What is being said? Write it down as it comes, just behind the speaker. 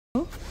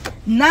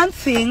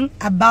nothing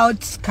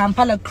about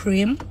Kampala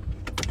Creme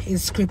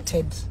is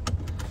scripted.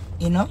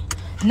 You know,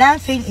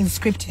 nothing is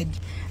scripted.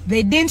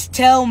 They didn't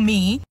tell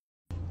me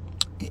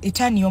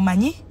Etania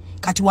mani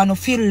kati wano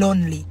feel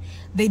lonely.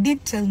 They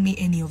didn't tell me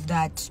any of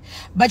that.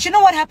 But you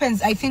know what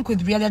happens, I think,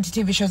 with reality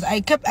TV shows?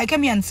 I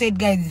came here and said,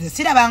 guys,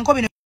 sida banko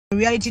in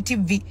reality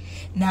TV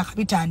na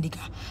kapita andika.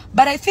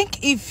 But I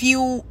think if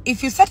you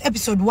start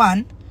episode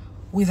 1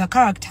 with a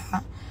character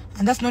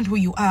and that's not who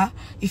you are,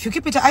 if you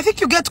keep it, I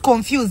think you get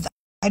confused.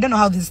 I don't know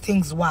how these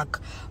things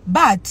work.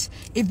 But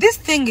if this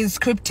thing is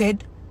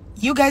scripted,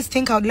 you guys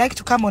think I would like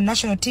to come on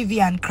national TV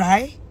and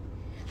cry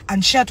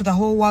and share to the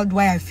whole world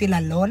why I feel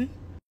alone?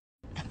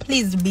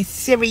 Please be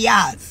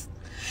serious.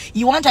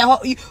 You want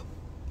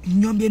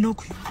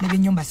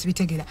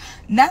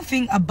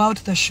nothing about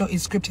the show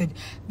is scripted.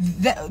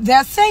 They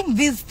are saying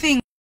these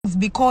things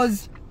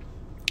because,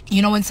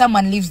 you know, when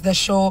someone leaves the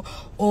show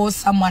or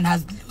someone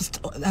has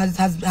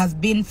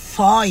been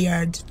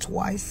fired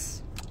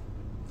twice,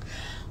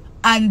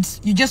 and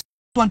you just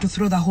want to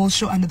throw the whole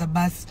show under the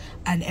bus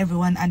and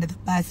everyone under the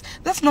bus.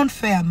 That's not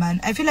fair,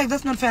 man. I feel like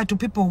that's not fair to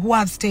people who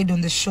have stayed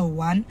on the show,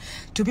 one,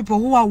 to people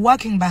who are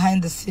working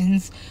behind the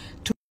scenes,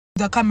 to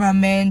the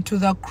cameraman, to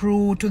the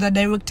crew, to the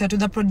director, to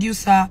the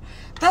producer.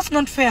 That's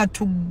not fair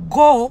to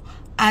go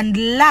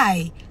and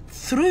lie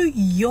through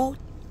your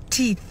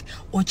teeth.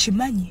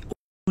 Ochimanyi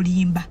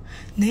olimba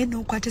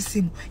neno kwate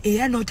simu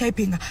eya no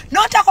typing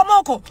no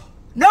takomoko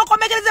no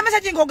komekeleza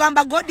messaging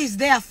ogamba God is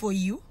there for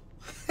you.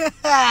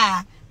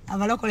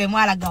 And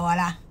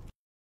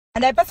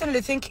I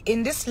personally think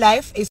in this life is